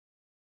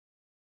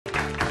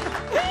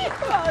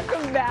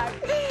Welcome back.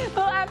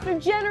 Well, after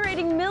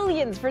generating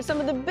millions for some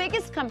of the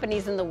biggest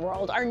companies in the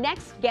world, our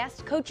next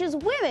guest coaches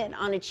women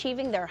on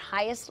achieving their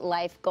highest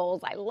life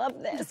goals. I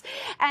love this.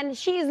 And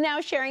she is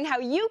now sharing how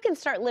you can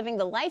start living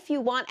the life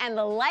you want and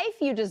the life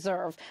you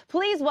deserve.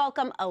 Please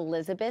welcome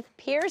Elizabeth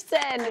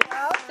Pearson.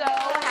 So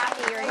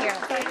happy you're here.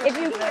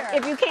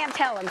 If you can't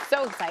tell, I'm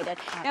so excited.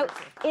 Now,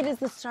 it is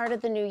the start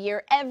of the new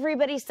year.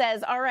 Everybody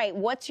says, all right,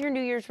 what's your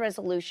New Year's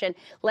resolution?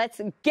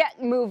 Let's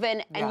get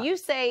moving. And you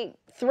say,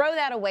 throw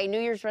that away. New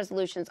Year's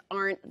resolutions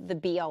aren't the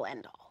be-all,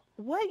 end-all.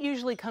 What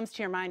usually comes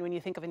to your mind when you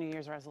think of a New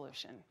Year's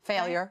resolution?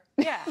 Failure.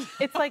 Right? Yeah.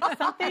 It's like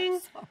something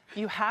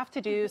you have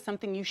to do,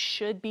 something you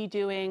should be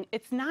doing.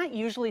 It's not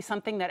usually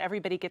something that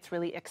everybody gets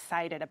really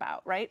excited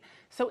about, right?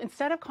 So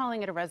instead of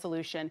calling it a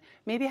resolution,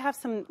 maybe have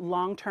some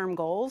long-term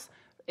goals.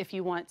 If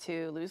you want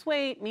to lose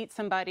weight, meet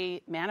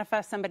somebody,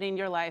 manifest somebody in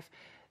your life,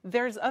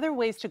 there's other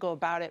ways to go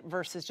about it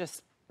versus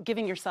just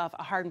giving yourself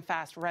a hard and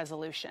fast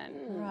resolution.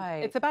 Right.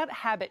 It's about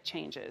habit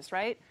changes,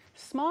 right?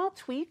 Small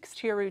tweaks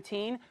to your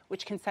routine,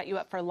 which can set you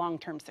up for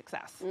long-term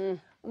success.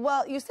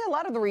 Well, you say a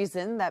lot of the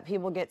reason that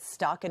people get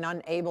stuck and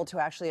unable to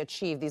actually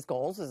achieve these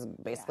goals is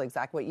basically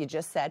exactly what you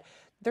just said.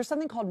 There's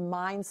something called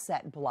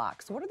mindset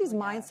blocks. What are these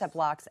mindset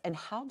blocks, and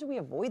how do we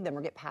avoid them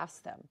or get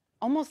past them?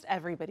 Almost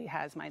everybody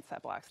has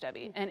mindset blocks,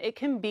 Debbie, and it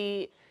can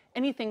be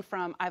anything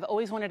from I've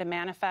always wanted to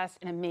manifest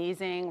an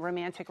amazing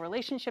romantic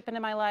relationship into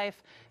my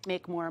life,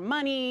 make more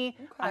money.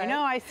 I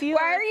know, I see you.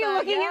 Why are you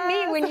looking at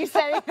me when you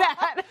say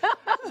that?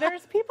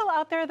 There's people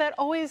out there that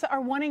always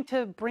are wanting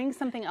to bring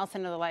something else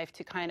into their life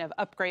to kind of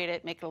upgrade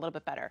it, make it a little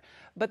bit better.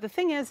 But the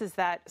thing is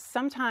that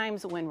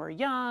sometimes when we're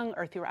young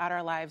or throughout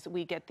our lives,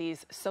 we get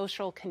these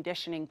social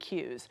conditioning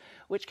cues,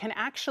 which can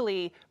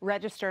actually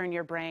register in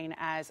your brain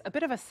as a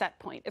bit of a set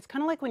point. It's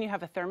kind of like when you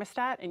have a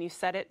thermostat and you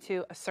set it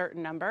to a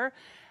certain number.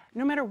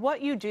 No matter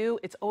what you do,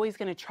 it's always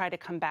going to try to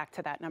come back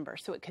to that number.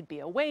 So it could be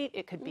a weight,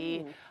 it could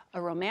be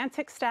a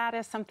romantic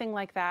status, something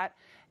like that.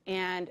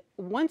 And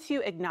once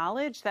you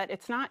acknowledge that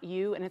it's not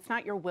you and it's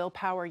not your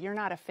willpower, you're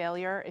not a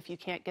failure if you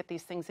can't get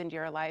these things into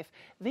your life,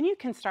 then you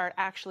can start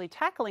actually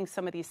tackling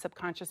some of these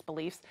subconscious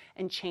beliefs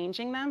and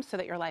changing them so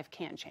that your life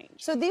can change.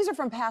 So these are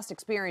from past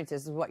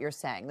experiences is what you're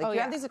saying. Like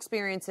you have these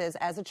experiences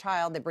as a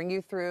child that bring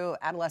you through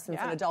adolescence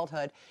and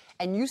adulthood,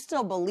 and you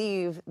still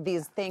believe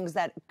these things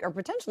that are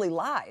potentially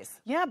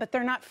lies. Yeah, but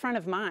they're not front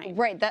of mind.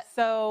 Right.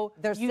 So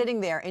they're sitting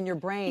there in your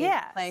brain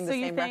playing the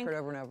same record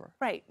over and over.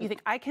 Right. You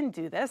think, I can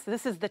do this.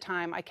 This is the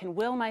time. I can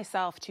will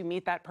myself to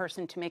meet that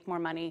person, to make more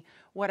money,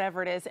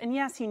 whatever it is. And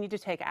yes, you need to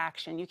take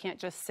action. You can't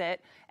just sit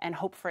and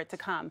hope for it to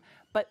come.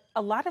 But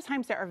a lot of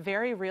times there are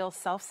very real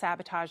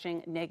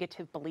self-sabotaging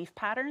negative belief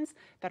patterns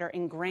that are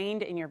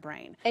ingrained in your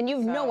brain. And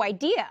you've no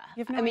idea.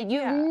 You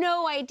have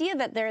no idea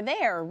that they're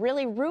there,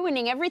 really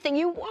ruining everything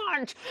you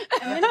want.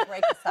 And then you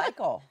break a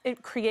cycle.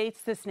 It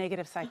creates this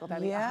negative cycle,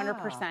 Debbie,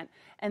 100%.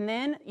 And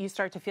then you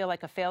start to feel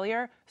like a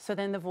failure, so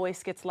then the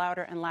voice gets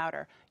louder and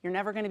louder. You're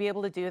never going to be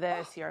able to do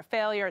this. You're a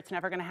failure. It's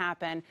never going to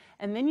happen.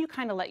 And then you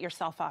kind of let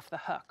yourself off the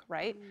hook,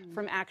 right,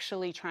 from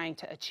actually trying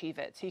to achieve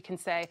it. So you can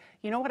say,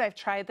 you know what, I've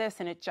tried this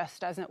and it just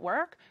doesn't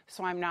work,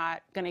 so I'm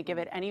not going to give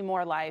it any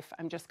more life.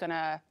 I'm just going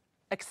to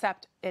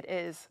accept it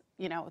is,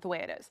 you know, the way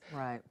it is.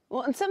 Right.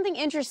 Well, and something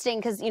interesting,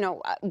 because, you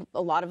know,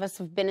 a lot of us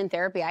have been in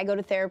therapy. I go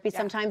to therapy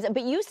sometimes,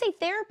 but you say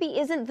therapy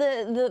isn't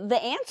the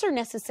answer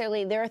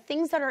necessarily. There are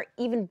things that are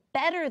even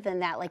better than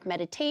that, like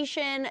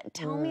meditation.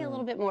 Tell me a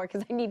little bit more,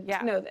 because I need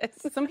to know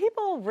this. Some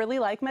people really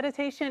like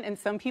meditation and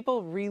some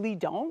people really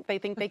don't. They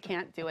think they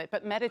can't do it,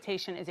 but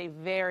meditation is a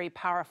very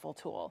powerful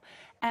tool.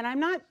 And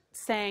I'm not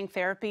saying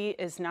therapy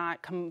is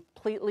not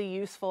completely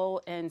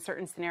useful in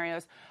certain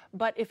scenarios,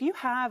 but if you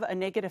have a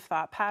negative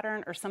thought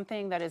pattern or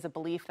something that is a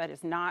belief that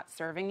is not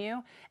serving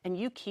you, and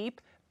you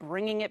keep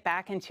bringing it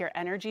back into your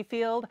energy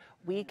field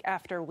week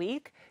after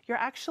week, you're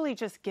actually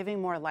just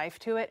giving more life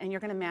to it, and you're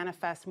going to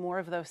manifest more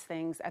of those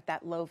things at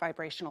that low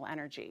vibrational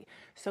energy.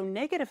 So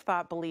negative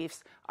thought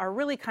beliefs are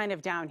really kind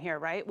of down here,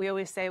 right? We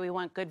always say we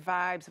want good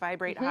vibes,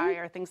 vibrate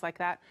higher, things like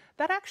that.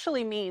 That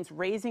actually means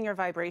raising your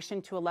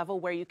vibration to a level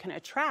where you can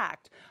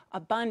attract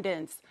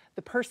abundance,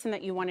 the person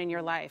that you want in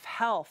your life,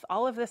 health,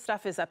 all of this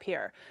stuff is up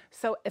here.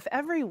 So if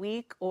every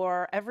week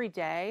or every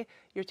day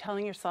you're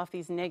telling yourself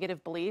these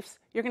negative beliefs,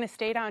 you're going to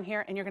stay down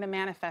here and you're going to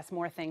manifest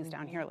more things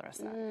down here,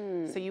 Larissa.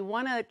 So you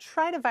want to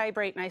try to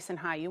vibrate nice and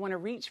high. You want to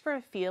reach for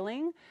a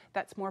feeling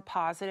that's more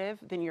positive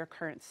than your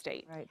current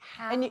state. Right.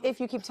 And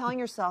if you keep telling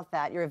yourself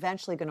that, you're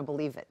eventually going to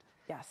believe it.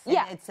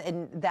 Yes.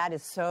 And that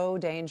is so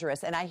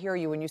dangerous. And I hear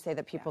you when you say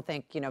that people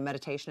think, you know,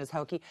 meditation is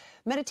hokey.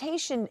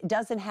 Meditation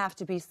doesn't have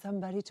to be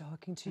somebody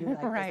talking to you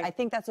like this. I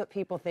think that's what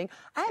people think.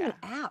 I have an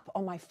app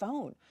on my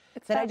phone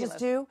that I just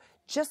do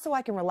just so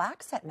I can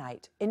relax at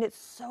night. And it's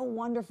so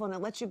wonderful, and it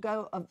lets you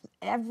go of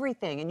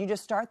everything, and you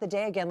just start the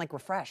day again like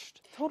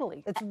refreshed.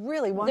 Totally. It's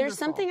really wonderful. There's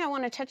something I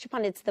want to touch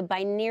upon. It's the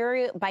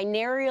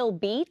binaural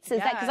beats. Is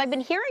that because I've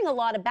been hearing a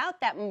lot about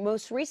that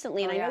most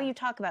recently, and I know you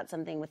talk about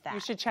something with that. You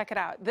should check it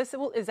out. This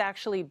is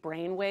actually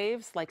brain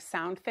waves, like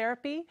sound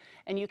therapy,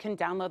 and you can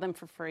download them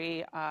for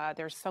free.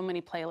 There's so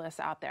many playlists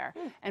out there.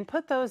 And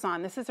put those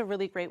on. This is a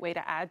really great way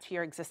to add to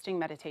your existing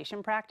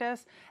meditation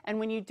practice. And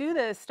when you do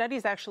this,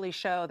 studies actually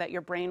show that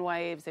your brain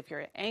waves, if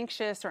you're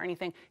anxious or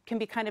anything, can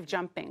be kind of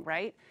jumping,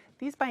 right?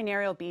 These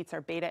binaural beats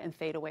are beta and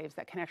theta waves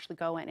that can actually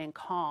go in and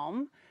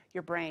calm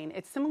your brain.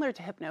 It's similar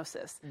to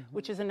hypnosis,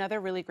 which is another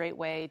really great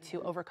way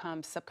to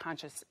overcome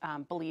subconscious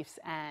beliefs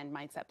and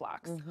mindset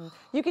blocks.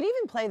 You can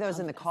even play those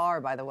in the car,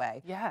 by the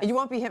way. Yes. You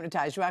won't be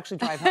hypnotized. You actually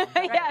drive home.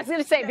 Yeah, I was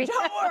going to say,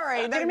 Don't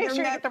worry. Gotta make sure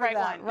you get the right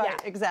one. Right,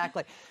 Yeah.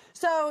 exactly.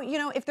 So, you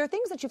know, if there are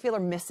things that you feel are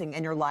missing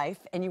in your life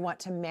and you want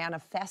to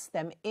manifest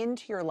them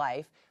into your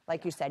life,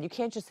 like you said, you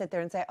can't just sit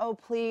there and say, oh,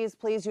 please,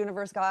 please,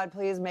 universe, God,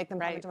 please make them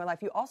come into my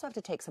life. You also have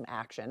to take some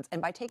actions.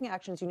 And by taking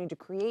actions, you need to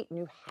create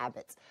new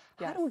habits.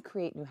 How do we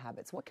create new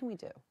habits? What can we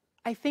do?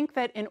 I think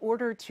that in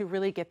order to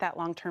really get that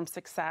long-term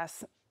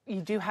success,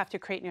 you do have to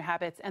create new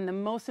habits. And the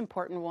most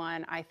important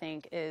one, I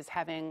think, is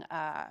having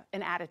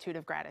an attitude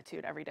of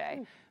gratitude every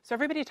day. So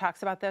everybody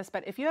talks about this,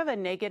 but if you have a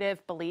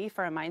negative belief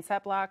or a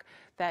mindset block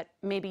that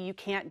maybe you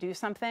can't do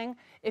something,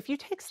 if you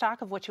take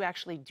stock of what you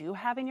actually do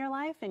have in your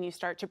life and you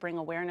start to bring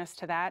awareness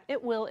to that, it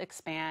will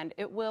expand,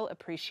 it will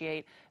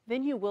appreciate.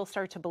 Then you will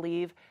start to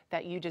believe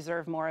that you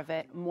deserve more of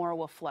it, more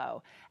will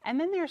flow. And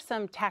then there's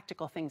some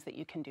tactical things that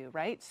you can do,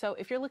 right? So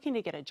if you're looking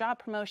to get a job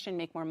promotion,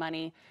 make more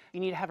money, you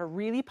need to have a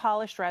really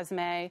polished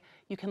resume.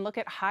 You can look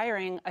at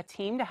hiring a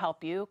team to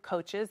help you,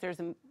 coaches.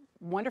 There's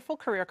wonderful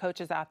career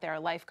coaches out there,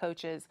 life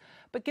coaches,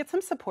 but get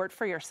some support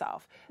for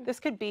yourself. This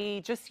could be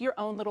just your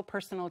own little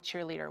personal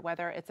cheerleader,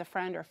 whether it's a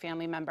friend or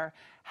family member.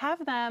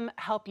 Have them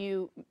help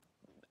you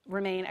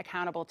remain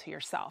accountable to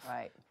yourself,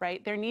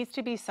 right? There needs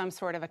to be some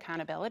sort of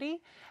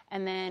accountability,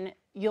 and then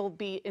you'll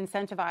be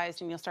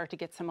incentivized and you'll start to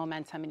get some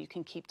momentum and you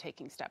can keep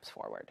taking steps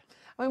forward.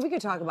 I mean, we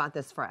could talk about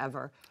this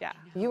forever. Yeah.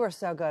 You are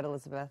so good,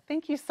 Elizabeth.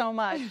 Thank you so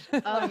much.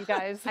 Oh, you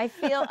guys. I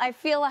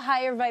feel a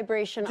higher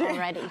vibration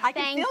already. I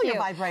can feel your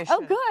vibration.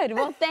 Oh, good.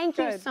 Well, thank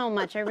you so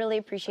much. I really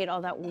appreciate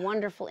all that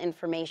wonderful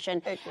information.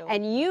 Thank you.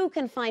 And you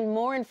can find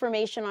more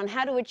information on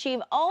how to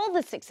achieve all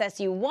the success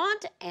you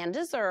want and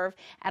deserve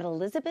at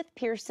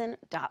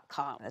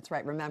elizabethpearson.com. That's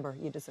right. Remember,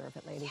 you deserve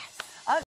it, ladies. Yes.